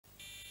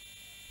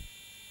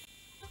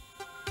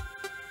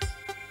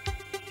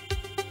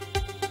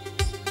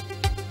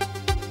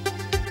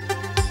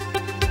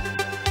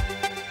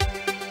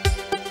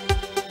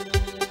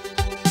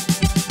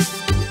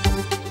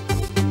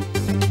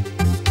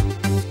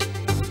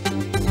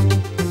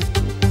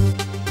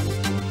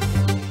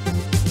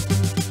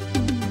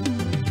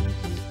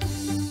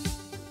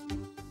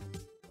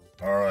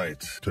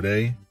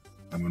Today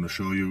I'm going to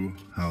show you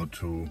how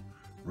to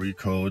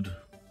recode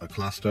a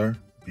cluster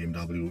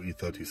BMW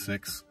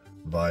E36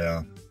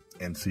 via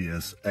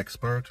NCS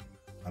Expert.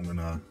 I'm going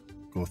to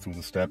go through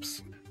the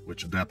steps,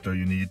 which adapter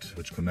you need,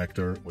 which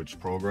connector, which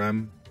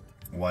program.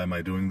 Why am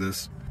I doing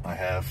this? I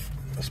have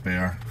a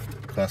spare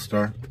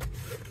cluster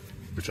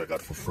which I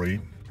got for free,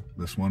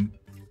 this one,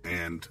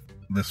 and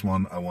this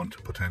one I want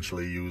to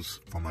potentially use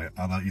for my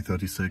other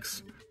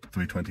E36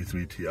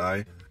 323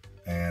 Ti,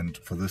 and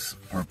for this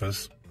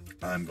purpose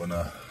I'm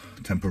gonna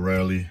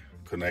temporarily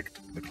connect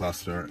the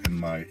cluster in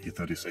my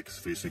E36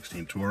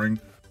 316 Touring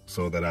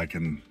so that I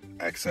can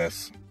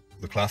access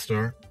the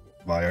cluster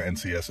via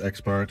NCS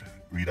Expert,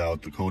 read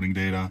out the coding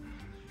data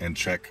and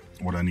check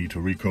what I need to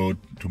recode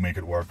to make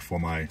it work for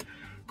my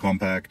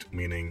compact,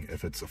 meaning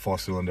if it's a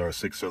 4-cylinder, a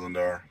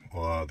 6-cylinder,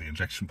 or the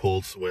injection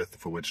pulse width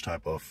for which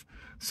type of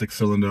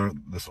 6-cylinder.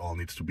 This all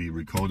needs to be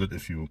recoded.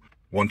 If you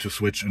want to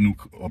switch a new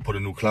or put a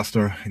new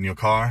cluster in your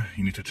car,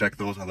 you need to check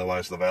those,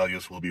 otherwise the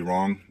values will be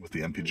wrong with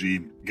the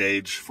MPG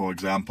gauge, for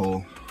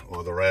example,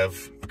 or the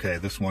rev. Okay,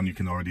 this one you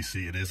can already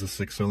see it is a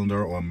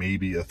 6-cylinder or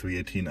maybe a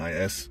 318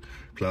 IS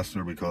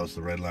cluster because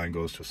the red line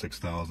goes to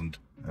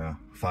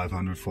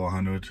 6,500,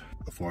 400.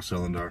 The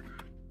 4-cylinder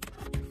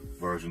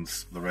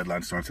versions, the red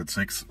line starts at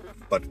 6,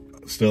 but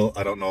still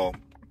I don't know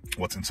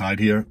what's inside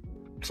here,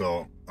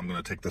 so I'm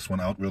gonna take this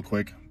one out real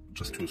quick,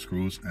 just 2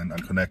 screws, and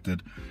unconnect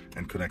it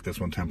and connect this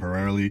one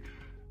temporarily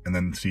and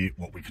then see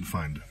what we can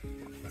find.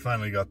 I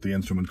finally got the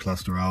instrument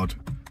cluster out.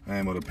 I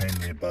am what a pain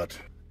in the butt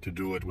to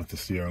do it with the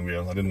steering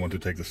wheel. I didn't want to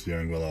take the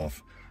steering wheel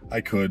off.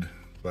 I could,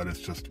 but it's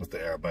just with the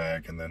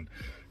airbag and then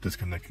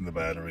disconnecting the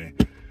battery.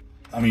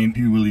 I mean,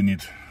 you really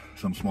need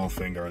some small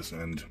fingers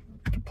and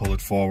to pull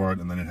it forward,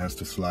 and then it has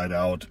to slide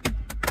out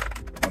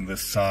on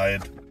this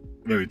side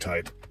very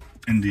tight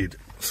indeed.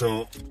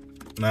 So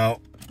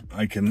now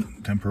I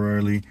can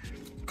temporarily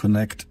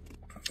connect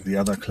the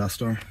other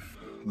cluster,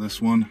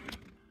 this one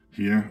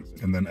here,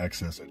 and then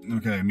access it.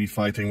 Okay, me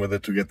fighting with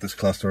it to get this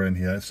cluster in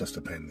here, it's just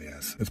a pain in the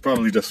ass. It's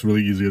probably just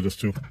really easier just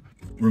to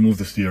remove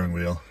the steering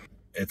wheel.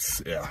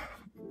 It's, yeah,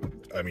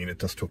 I mean, it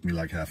just took me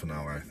like half an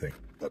hour, I think.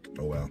 But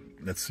oh well.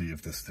 Let's see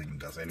if this thing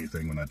does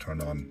anything when I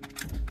turn on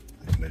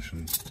the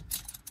ignition.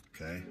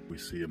 Okay, we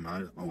see a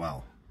mile. Oh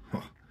wow,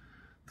 huh.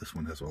 This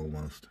one has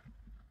almost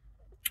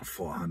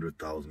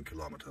 400,000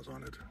 kilometers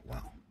on it.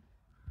 Wow.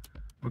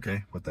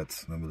 Okay, but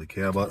that's not really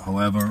care about.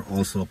 However,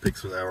 also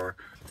pixel error.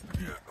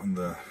 Yeah, on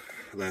the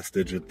last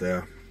digit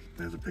there,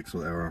 there's a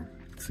pixel error.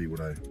 Let's see what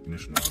I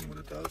ignition on, what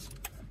it does.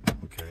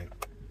 Okay,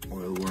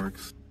 oil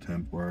works,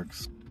 temp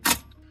works.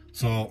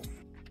 So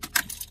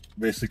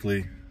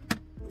basically,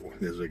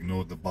 there's like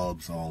no, the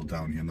bulbs are all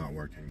down here not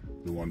working.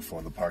 The one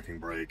for the parking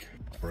brake,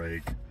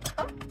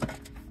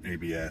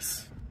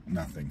 ABS,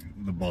 nothing.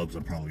 The bulbs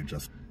are probably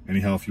just,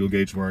 anyhow, fuel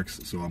gauge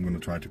works. So I'm going to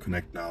try to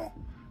connect now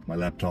my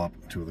laptop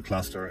to the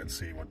cluster and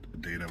see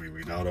what data we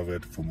read out of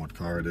it, from what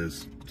car it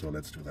is. So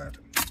let's do that.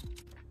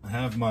 I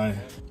have my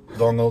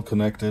dongle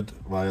connected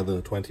via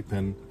the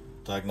 20-pin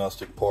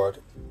diagnostic port,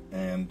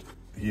 and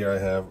here I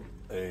have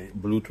a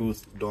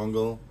Bluetooth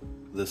dongle.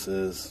 This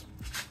is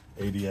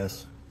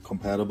ADS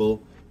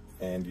compatible,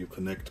 and you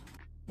connect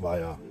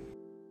via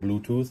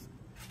Bluetooth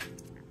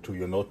to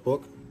your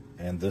notebook,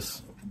 and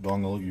this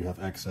dongle you have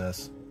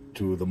access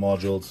to the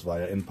modules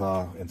via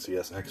INPA,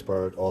 NCS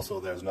Expert.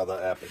 Also there's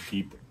another app,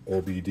 Keep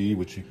OBD,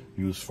 which you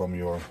use from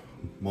your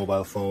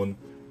mobile phone.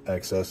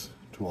 Access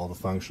to all the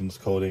functions,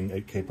 coding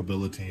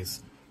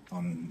capabilities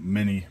on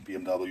many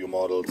BMW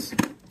models,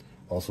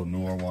 also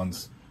newer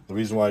ones. The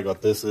reason why I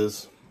got this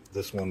is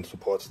this one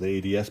supports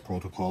the ADS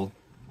protocol,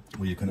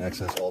 where you can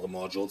access all the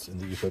modules in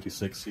the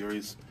E36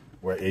 series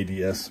where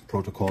ADS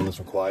protocol is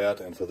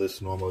required, and for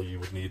this normally you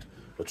would need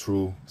a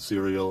true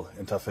serial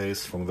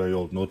interface from a very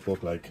old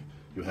notebook like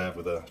you have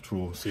with a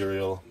true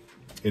serial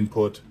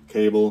input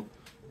cable.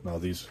 Now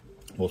these,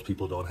 most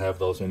people don't have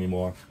those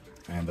anymore,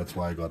 and that's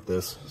why I got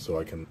this, so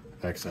I can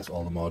access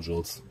all the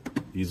modules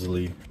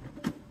easily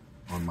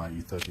on my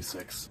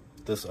E36.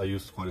 This I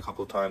used quite a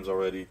couple of times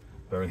already,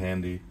 very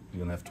handy. You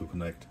don't have to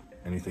connect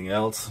anything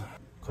else.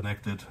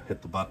 Connect it,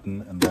 hit the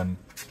button, and then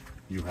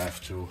you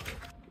have to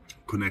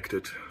connect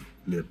it.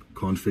 Lib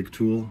config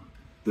tool.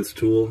 This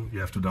tool, you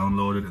have to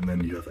download it, and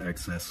then you have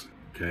access,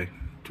 okay,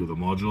 to the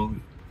module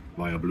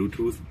via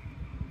Bluetooth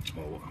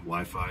or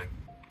Wi-Fi,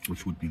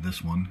 which would be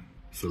this one.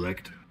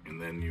 Select,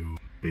 and then you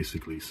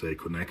basically say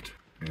connect,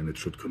 and it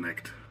should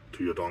connect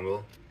to your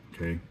dongle.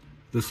 Okay,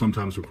 this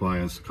sometimes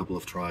requires a couple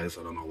of tries,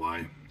 I don't know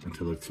why,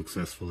 until it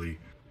successfully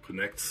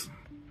connects.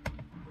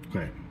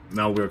 Okay,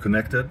 now we're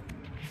connected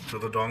to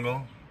the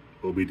dongle,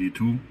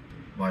 OBD2,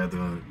 via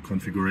the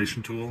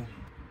configuration tool.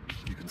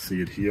 You can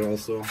see it here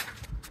also.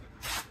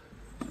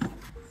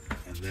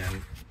 And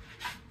then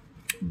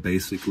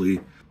basically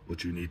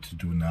what you need to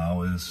do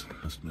now is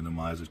just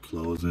minimize it,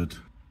 close it,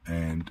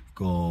 and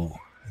go,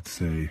 let's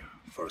say,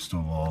 first of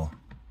all,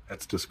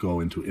 let's just go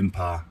into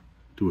INPA,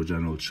 do a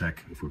general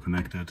check if we're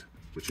connected,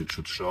 which it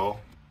should show.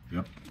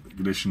 Yep,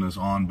 ignition is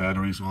on,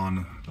 battery's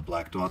on, the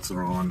black dots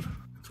are on,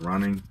 it's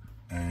running.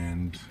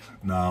 And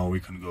now we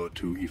can go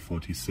to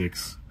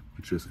E46,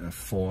 which is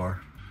F4.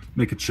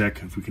 Make a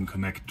check if we can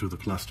connect to the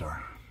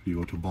cluster. You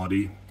go to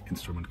body,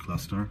 instrument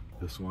cluster,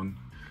 this one.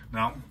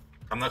 Now,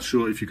 I'm not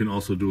sure if you can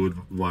also do it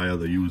via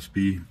the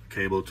USB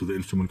cable to the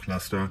instrument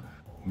cluster.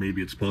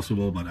 Maybe it's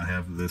possible, but I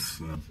have this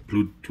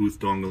Bluetooth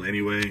dongle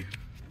anyway,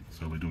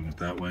 so we're doing it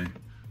that way.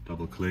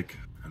 Double click,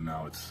 and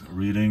now it's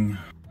reading.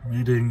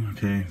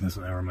 Okay, there's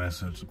an error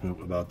message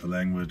about the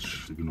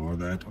language. Ignore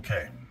that.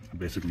 Okay,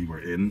 basically we're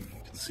in. You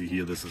can see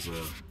here this is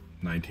a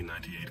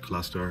 1998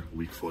 cluster,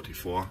 week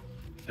 44.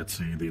 Let's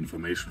see the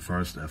information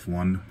first,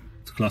 F1.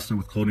 It's a cluster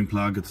with coding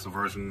plug, it's the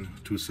version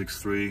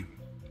 263,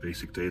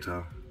 basic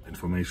data,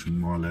 information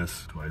more or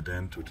less to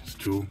ident, which is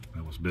 2.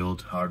 That was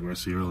built, hardware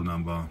serial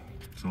number,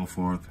 so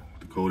forth.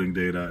 The coding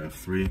data,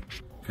 F3.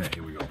 Okay,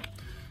 here we go.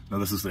 Now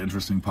this is the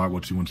interesting part,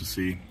 what you want to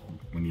see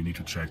when you need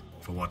to check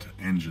for what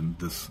engine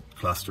this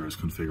cluster is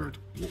configured.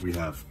 What we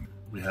have,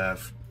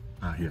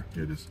 here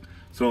it is.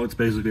 So it's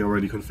basically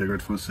already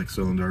configured for a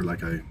 6-cylinder,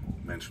 like I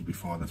mentioned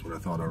before, that's what I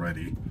thought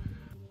already.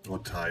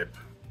 What type,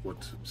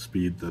 what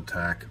speed, the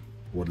tach,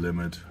 what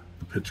limit,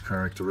 the pitch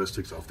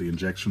characteristics of the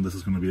injection. This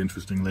is going to be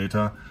interesting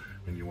later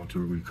when you want to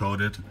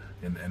recode it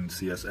in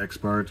NCS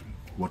Expert.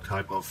 What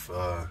type of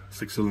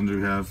 6-cylinder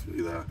you have,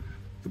 either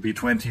the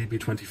B20,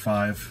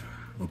 B25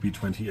 or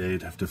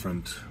B28 have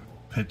different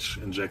pitch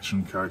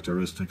injection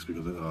characteristics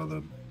because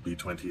the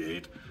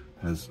B28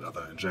 has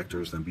other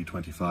injectors than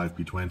B25,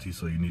 B20,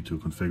 so you need to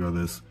configure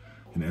this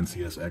in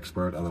NCS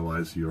Expert,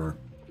 otherwise your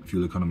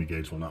fuel economy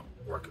gauge will not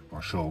work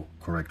or show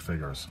correct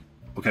figures.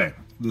 Okay,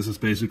 this is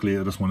basically,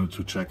 I just wanted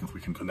to check if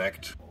we can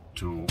connect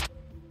to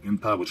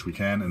INPA, which we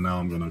can, and now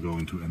I'm going to go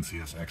into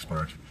NCS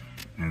Expert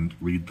and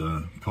read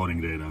the coding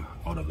data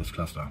out of this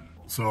cluster.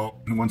 So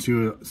once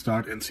you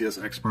start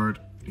NCS Expert,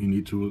 you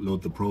need to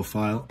load the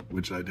profile,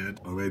 which I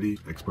did already.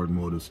 Expert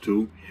mode is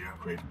 2. Here,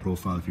 create a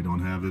profile if you don't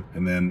have it.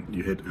 And then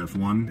you hit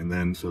F1 and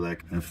then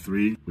select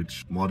F3,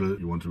 which model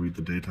you want to read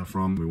the data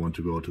from. We want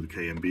to go to the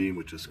KMB,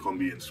 which is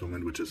Combi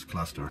Instrument, which is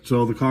cluster.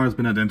 So the car has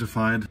been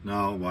identified.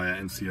 Now via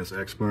NCS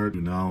Expert,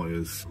 now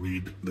is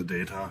read the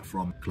data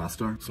from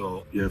cluster.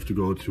 So you have to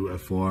go to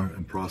F4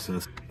 and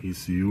process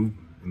ECU.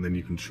 And then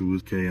you can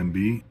choose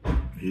KMB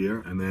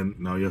here, and then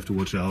now you have to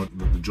watch out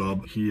that the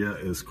job here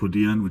is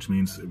codieren, which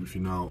means if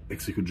you now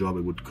execute job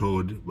it would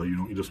code, but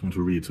you just want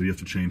to read, so you have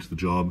to change the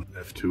job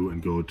F2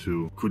 and go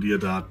to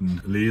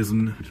Codierdaten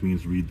lesen, which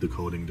means read the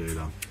coding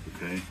data.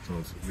 Okay, so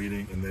it's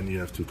reading, and then you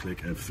have to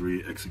click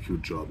F3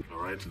 execute job.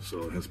 All right,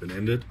 so it has been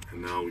ended,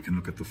 and now we can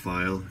look at the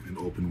file and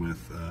open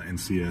with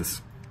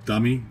NCS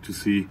dummy to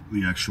see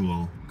the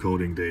actual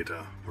coding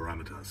data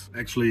parameters.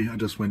 Actually, I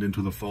just went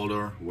into the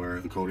folder where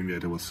the coding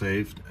data was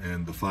saved,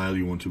 and the file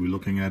you want to be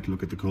looking at,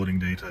 look at the coding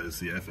data, is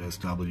the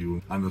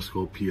fsw_psw.trc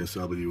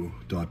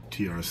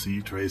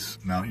trace.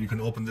 Now you can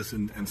open this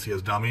in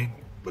NCS dummy,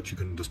 but you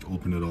can just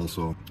open it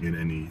also in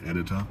any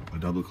editor by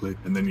double click,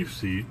 and then you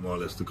see more or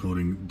less the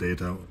coding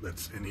data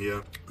that's in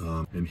here.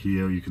 And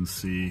here you can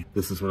see,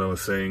 this is what I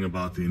was saying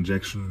about the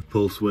injection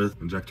pulse width,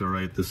 injector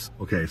rate.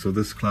 Okay, so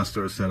this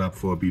cluster is set up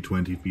for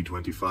B20,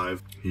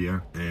 B25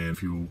 here, and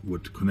if you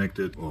would connect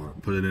it or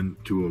put it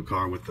into a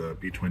car with the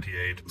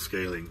B28,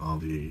 scaling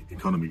of the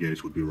economy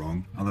gauge would be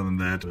wrong. Other than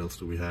that, what else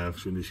do we have?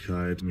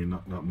 Geschwindigkeit, I mean,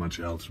 not much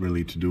else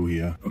really to do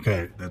here.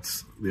 Okay,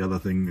 that's the other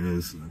thing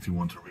is, if you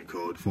want to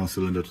recode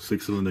 4-cylinder to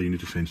 6-cylinder, you need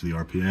to change the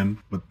RPM,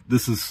 but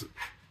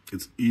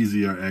it's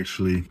easier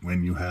actually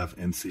when you have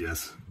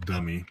NCS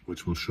dummy,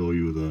 which will show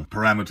you the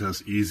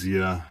parameters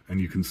easier, and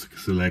you can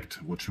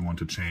select what you want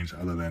to change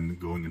other than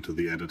going into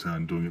the editor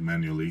and doing it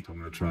manually. So I'm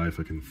going to try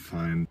if I can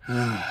find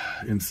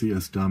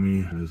NCS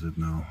dummy. Where is it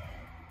now?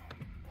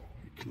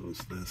 Close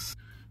this.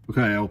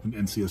 Okay, I opened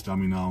NCS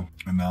dummy now,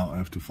 and now I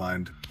have to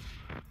find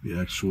the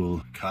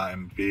actual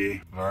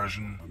KMB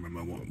version. I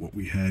remember what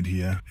we had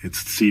here.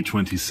 It's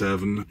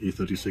C27,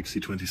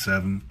 E36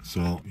 C27.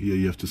 So here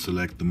you have to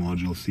select the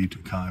module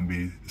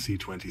KMB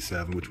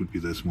C27, which would be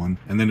this one.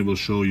 And then it will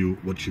show you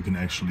what you can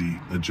actually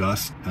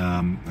adjust.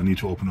 I need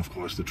to open, of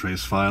course, the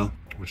trace file,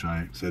 which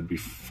I said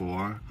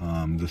before.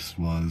 This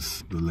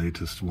was the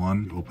latest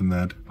one. Open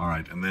that. All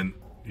right, and then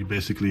you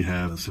basically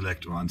have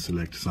select or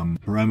unselect some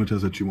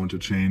parameters that you want to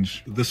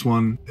change. This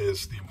one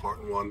is the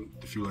important one,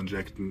 the fuel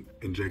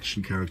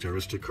injection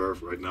characteristic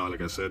curve. Right now,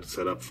 like I said,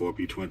 set up for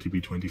B20,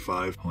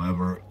 B25.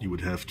 However, you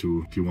would have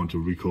to, if you want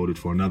to recode it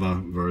for another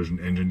version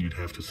engine, you'd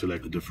have to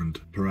select a different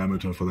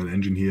parameter for that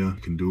engine here.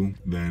 You can do.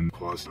 Then, of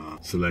course,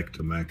 select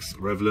the max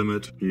rev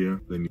limit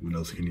here. Then what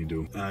else can you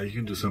do? You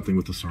can do something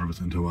with the service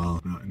interval.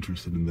 Not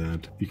interested in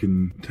that. You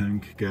can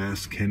tank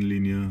gas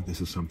Kennlinie. This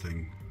is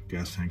something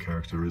gas tank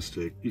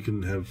characteristic. You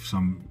can have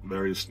some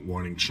various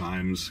warning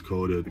chimes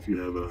coded if you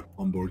have a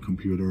onboard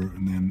computer,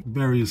 and then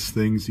various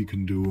things you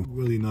can do.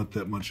 Really not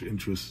that much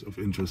interest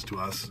to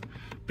us.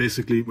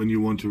 Basically, when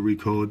you want to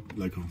recode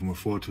like from a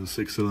 4 to a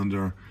 6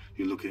 cylinder,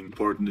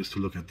 important is to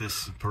look at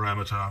this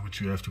parameter,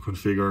 which you have to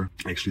configure.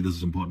 Actually, this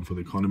is important for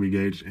the economy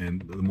gauge,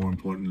 and more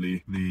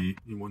importantly,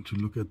 you want to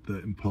look at the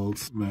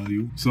impulse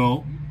value.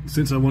 So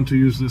since I want to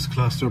use this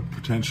cluster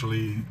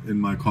potentially in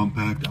my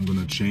compact, I'm going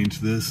to change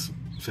this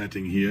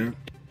setting here.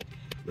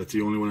 That's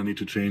the only one I need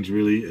to change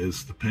really,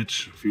 is the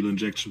pitch, fuel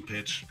injection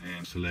pitch,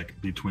 and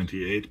select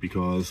B28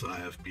 because I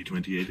have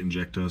B28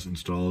 injectors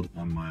installed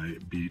on my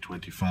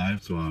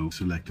B25. So I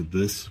selected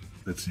this.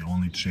 That's the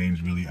only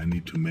change really I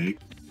need to make.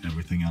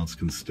 Everything else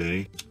can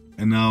stay.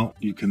 And now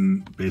you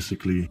can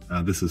basically,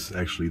 this is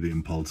actually the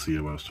impulse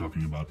here what I was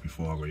talking about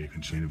before, where you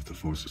can change if the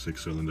force is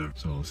 6-cylinder.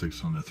 So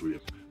 6-cylinder 3,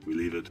 we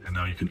leave it. And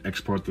now you can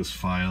export this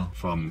file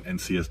from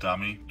NCS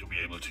Dummy to be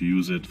able to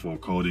use it for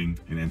coding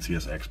in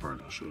NCS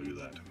Expert. I'll show you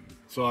that.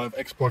 So I've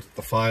exported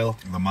the file,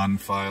 the MAN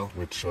file,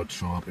 which should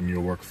show up in your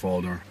work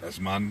folder as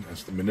MAN,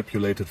 as the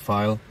manipulated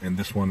file. And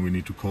this one we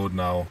need to code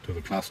now to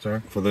the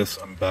cluster. For this,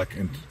 I'm back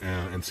in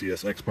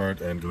NCS Expert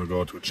and gonna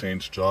go to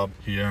change job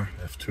here,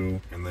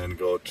 F2, and then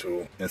go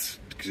to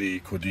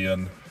SG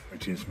codieren,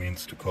 which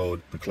means to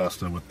code the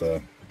cluster with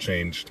the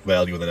changed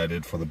value that I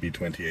did for the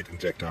B28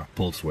 injector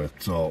pulse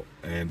width. So,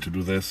 and to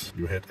do this,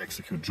 you hit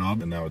execute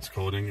job, and now it's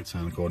coding. It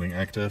says coding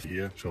active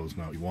here, shows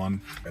now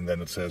E1, and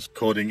then it says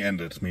coding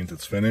ended. It means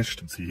it's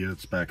finished. And see here,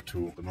 it's back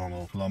to the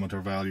normal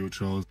kilometer value it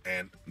shows.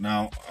 And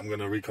now I'm going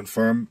to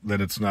reconfirm that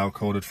it's now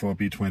coded for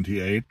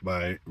B28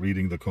 by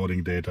reading the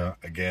coding data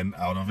again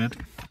out of it,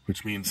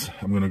 which means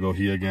I'm going to go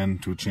here again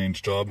to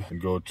change job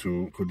and go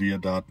to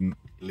Codierdaten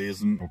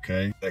lesen,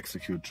 okay,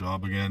 execute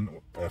job again,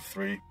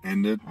 F3,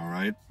 ended. All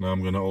right, now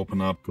I'm going to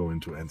open up, go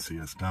into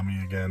NCS Dummy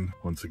again,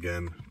 once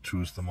again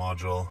choose the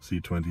module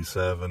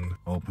C27,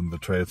 open the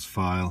trace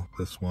file.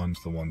 This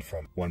one's the one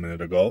from 1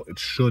 minute ago. It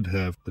should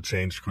have the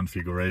changed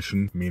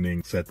configuration,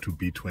 meaning set to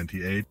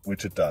B28,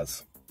 which it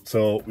does.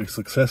 So we've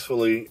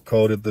successfully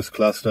coded this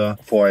cluster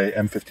for a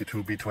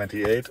M52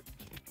 B28,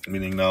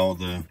 meaning now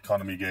the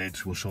economy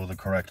gauge will show the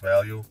correct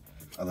value.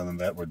 Other than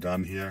that, we're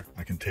done here.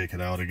 I can take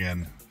it out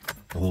again.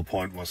 The whole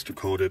point was to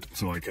code it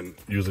so I can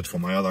use it for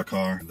my other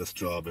car. This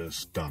job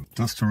is done.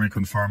 Just to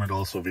reconfirm it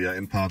also via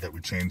INPA that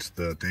we changed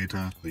the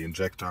data, the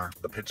injector,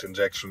 the pitch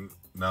injection.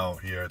 Now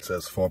here it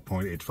says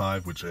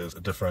 4.85, which is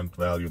a different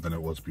value than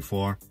it was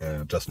before.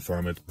 Just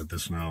confirm it that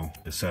this now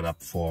is set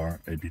up for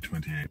a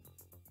B28.